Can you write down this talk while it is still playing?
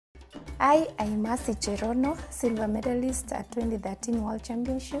I'm Mercy Cherono, silver medalist at 2013 World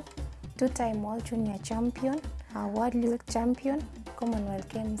Championship, two-time World Junior Champion, World Youth Champion, Commonwealth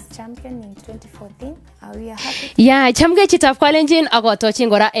Games Champion in 2014. We are happy. Yeah, chamge chitap kwalenjin ago touching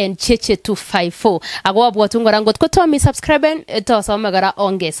gora en cheche 254. Ago abwatun gora ngot ko to mi subscriben to so megara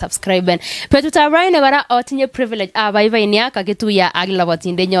onge subscriben. Petu ta Brian gora otinye privilege abaibai nia kakituya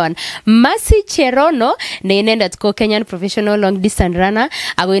aglabatinde nyon. Mercy Cherono ne inendet ko Kenyan professional long distance runner.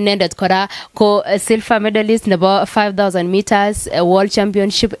 Ago inendet kora ko silver medalist nebo 5,000 meters World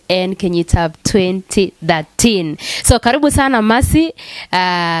Championship en Kenyitab 2013. So karibu sana Mercy.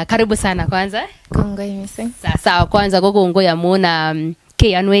 Karibu sana kwanza. Kongoi missing. Sawa kwanza gogo ya muna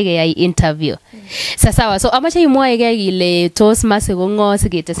keyanwege ya interview. Sawa so amache imwaege ile tos Mercy gongo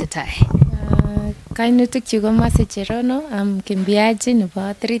sigetesetai. Kainutik chuko Mercy Cherono, mkimbiaji nebo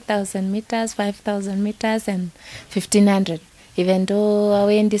 3,000 meters, 5,000 meters and 1,500. Even though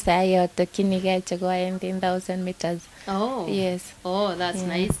awendi sahi atokchinigei chego 10,000 meters. Oh. Yes. Oh, that's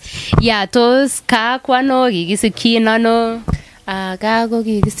nice. Yeah, tos ka kwano kikisikyin ano? Gago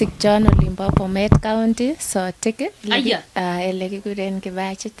kikisikyon olimbo Bomet County, Sotik, ele kikuren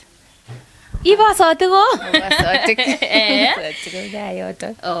Kibachit. Iba Sotik ko? Sotik. Sotik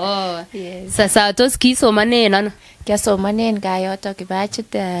gayoto. Oh. Yes. Sasa tos kisomanen ano? Kiasomanen gayoto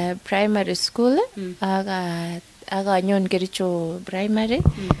Kibachit primary school. Aganyon Kericho primary.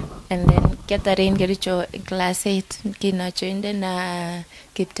 And then Catherine Kericho class 8. Kinachoende na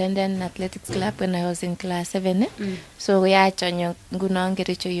Kiptenden Athletics Club when I was in class 7. So we are chonyo nguno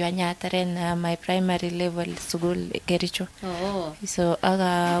Kericho yuanyataren my primary level school Kericho. Oh. So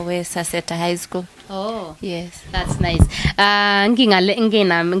aga we Saseta High School. Oh. Yes. That's nice. Ngingale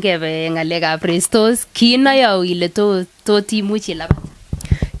nginam ngebe ngalega prestos kina ya ile to timuchi labat.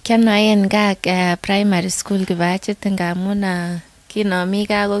 Kianaen ga primary school Kibachit ngamun kinami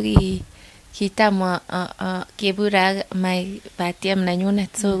ga ko kitam kebura my patiem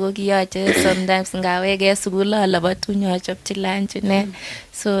nanyunet so ko kiyache sometimes ngawege sukul alabatu nyochopchi lunch ne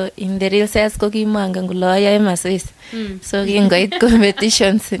so in the real sense ko kimangen kole ayoe masoesi so kingoit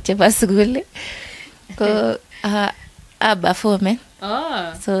competitions chebo sukul ko perform.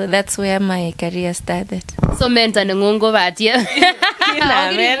 Oh. So that's where my career started. So mentor ngungo batie.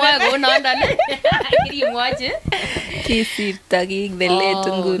 Kisirta kikdelet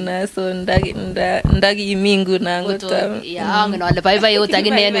nguna so ndagi minguna ngotam. Yeah, ngino bye ole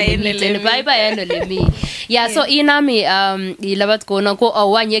mi. Yeah, so inami ilabat ko na ko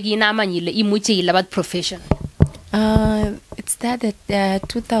awanye ginama nyile imuche ilabat profession. It started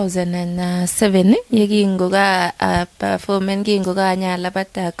 2007 yekingo ga performance kingo ga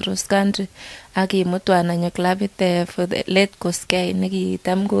nyalabat cross country akimutwa na club it for the late Koskei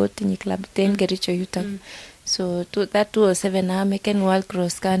nekitam go tinyi club ten Kericho yutok. So that 2007 American World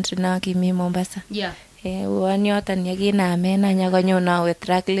Cross Country na kimi Mombasa. Yeah. One yotan yakiname na nyakanyona we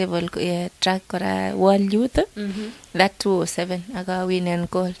track level track kora World Youth. That 2007 aga win and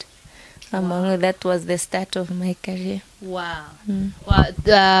gold. Among that was the start of my career. Wow.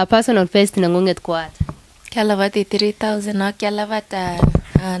 Personal best nangunget kwat. Kialabati 3,000 na kialabata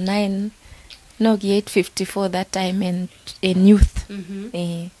 854 that time in youth.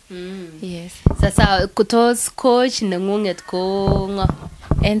 Yes. Sasa kutos coach nangunget ko nga.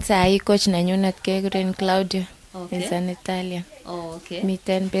 And sai coach nanyunet kekuren Claudio. Okay. He's an Italian. Oh, okay.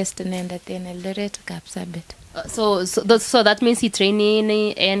 Miten best nenda ten Eldoret Kapsabet. So that means he training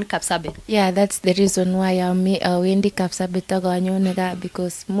in Kapsabet. Yeah, that's the reason why I'm wendi Kapsabet aganyonega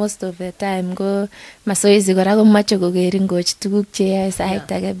because most of the time go masoezi kora ko mache kogerin coach tuguk che yae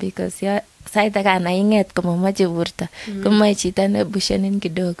sait age because ya sait age ana inget komo mache burta komoe chito ne bushenin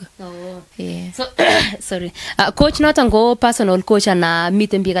kidogo. Oh. Yeah. So sorry. Coach noton go personal coach ana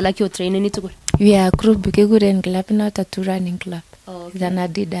miten biik alak yo training tugul. We are group kekuren club noton to running club. Oh, okay. It's an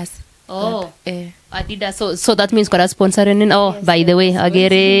Adidas. Oh, Adidas. So that means kora sponsoring. Oh, yes, by the way,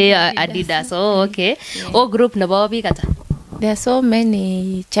 agere Adidas. Oh, okay. Yeah. Oh, group na ba biik ata? There are so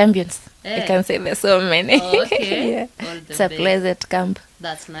many champions. I can say there's so many. Oh, okay. Yeah. It's a pleasant camp.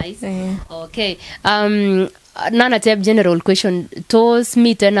 That's nice. Yeah. Okay. Nana tep general question. Tos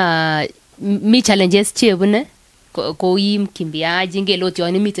miten mi challenges chebune? Ko kimbiaji ngelot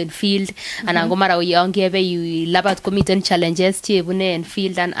yon miten field anan ko mara yon kebe labat ko miten challenges chebune en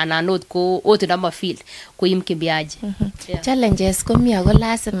field anan not ko otudama field ko kimbiaji. Challenges ko mi ako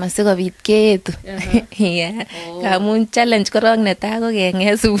lazima sikobit keetu. Yeah. Kamun challenge korong netai ko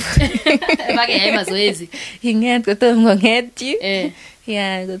kengesu. Bakeyai mazoezi. Inget kotom konget chi.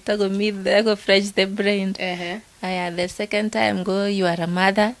 Yeah, ko meet there, go fresh the brain. The second time go you are a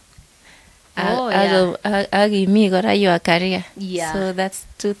mother. Agimi kora your career. Yeah. So that's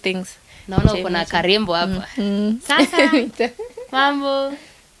two things. Naona kuna karembo hapa. Sasa mambo.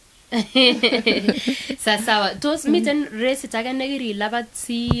 Sasa tos miten race age nekiri labat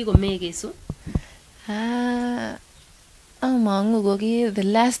si komekesu. Amangu koki the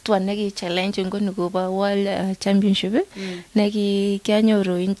last one neki challenge ngoni koba world championship neki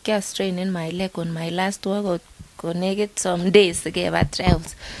kyanyoru in strain in my leg on my last workout connected some days together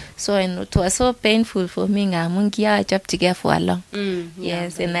trials, so it was so painful for me ngamun kiachapchige for a long.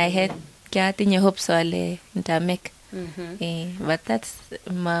 Yes, and I had kiatinye hopes ale ntamake. But that's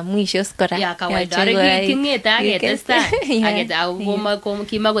my mwishos kora. Yeah, kawaida kingeta agetesta ageta koma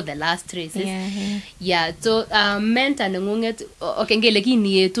kimago the last races. Yeah, so mentor nengunget okay ngele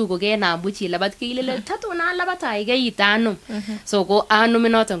kinietu ko kena buchi labat kilele tatu na labat ai ke itano. So ko anu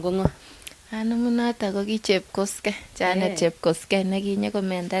minoton kongo. Anu minota ko ki Chepkoske, Janet Chepkoske nekinye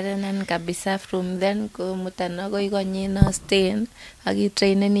komentarenan kabisa from then ko mutano ko ikonyino stain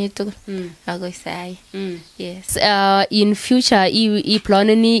akitraineni tugul agoi sai. Yes. In future I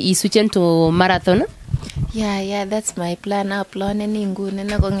planning switching to marathon? Yeah, that's my plan. Now planning ngune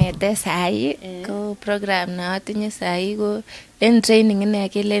na kongete sai ko program na atinye sai ko in training ine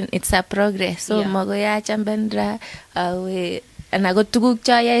kelen it's a progress. So magoya chambendra awe and I got to go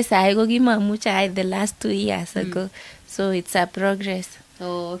chaya sai ko kimamucha the last 2 years ago. So it's a progress.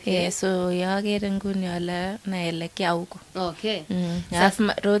 Oh, okay. Yeah, so yagere nguni ala na elekea huko. Okay. Half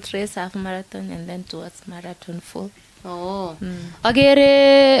road race, half marathon, and then towards marathon full. Oh.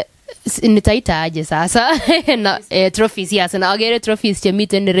 Agere nitaita aje sasa na trophies yes na agere trophies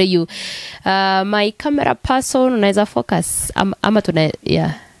chemiten reyu. My camera person unaweza focus ama tuna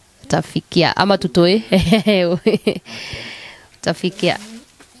tafikia ama tutoe. Tafikia.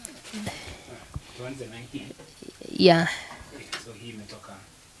 Yeah.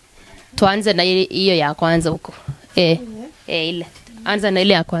 Tuanze na hiyo ya kwanza huko. Ile. Anza na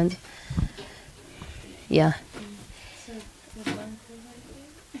ile ya kwanza. Yeah.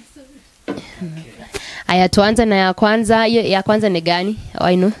 Aya tuanze na ya kwanza. Hiyo ya kwanza ni gani?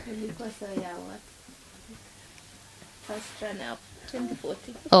 I know. First run up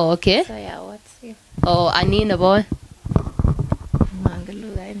 2014. Oh, okay. So yeah, what's here? Oh, Anina boy.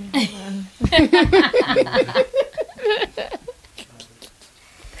 Mangaluga ini.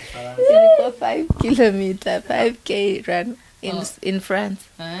 5 kilometer, 5K run in France.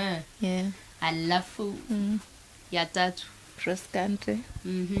 Yeah. Alafu ya tatu cross country.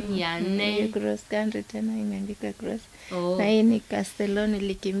 Ya nne cross country tena imeandika cross. Na hii ni Castellon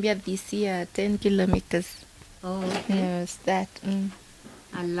nilikimbia this year 10 kilometers. Okay. Start.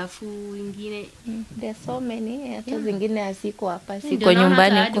 Alafu ingine there are so many hata zingine haziko hapa siko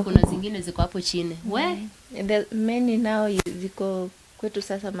nyumbani huko. Kuna zingine ziko hapo chini. There many now ziko kwetu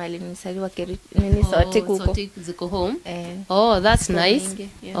sasa mali nisaliwa nini sote huko. Sote ziko home. That's so nice.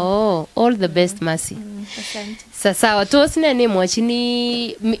 All the best Mercy. Asante. Sasa watu sine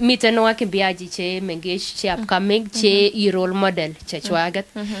mwachini mitano wakimbiaji che mengesh che upcoming che role model che chwagat.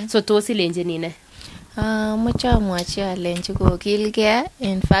 So to silenje nine. Mucha mwachia lenji ko kilgea.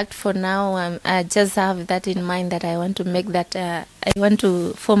 In fact, for now, I just have that in mind that I want to make that, I want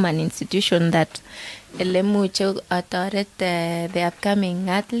to form an institution that elemucho autoret the upcoming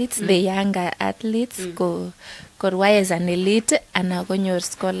athletes, the younger athletes, ko korwai as an elite, and agonyor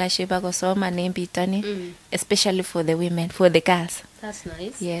scholarship agosoma nembitani, especially for the women, for the girls. That's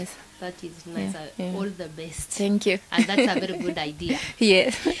nice. Yes. That is nice. All the best. Thank you. And that's a very good idea.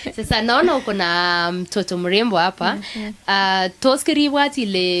 Yes. Sasa naona uko na mtoto mrembo hapa. Toskiri wati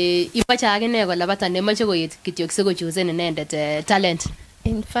le ipacha agene ko labata nemache ko kityo kisego choose nendet talent.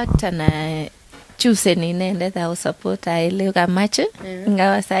 In fact ana choose nendet au support ile kamache.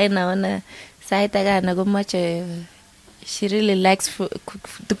 Ingawa sai naona sai tagana ko mache she really likes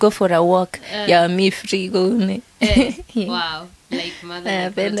to go for a walk. Yeah, me free go ne. Wow. Like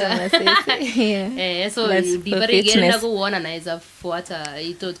mother. Yeah. So dibare gerenda kuona naweza fuata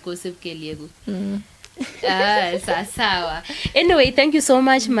ito kosip keliego. Sawa. Anyway, thank you so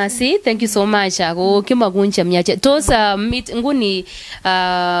much Mercy. Thank you so much. Ako kimaguncha myache. Tos meet nguni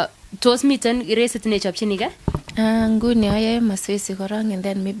tos meeten race tine chapchini ga? Nguni ayaye masoesi korong and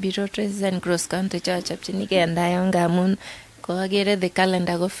then maybe road races and cross country chapchini ga and ayonga mun ko agere the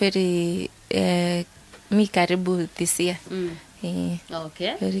calendar go very mi karibu this year.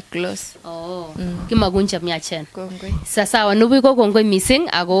 Okay. Very close. Kimaguncha myachen. Kongoi. Sasa wanubi ko kongoi missing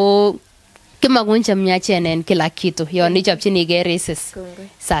ako kimagun chamnyachen en kila kitu yon ichopchinigei races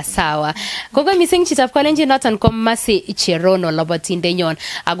sawa kogo missing chitab kolenjin noton ko Mercy Cherono labotindenyon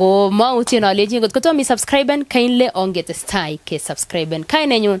ako mautien aleji ngot kotomi subscriben kindly ongetestai ke subscriben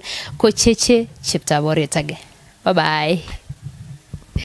kainenyun ko Cheche cheptab oret age bye bye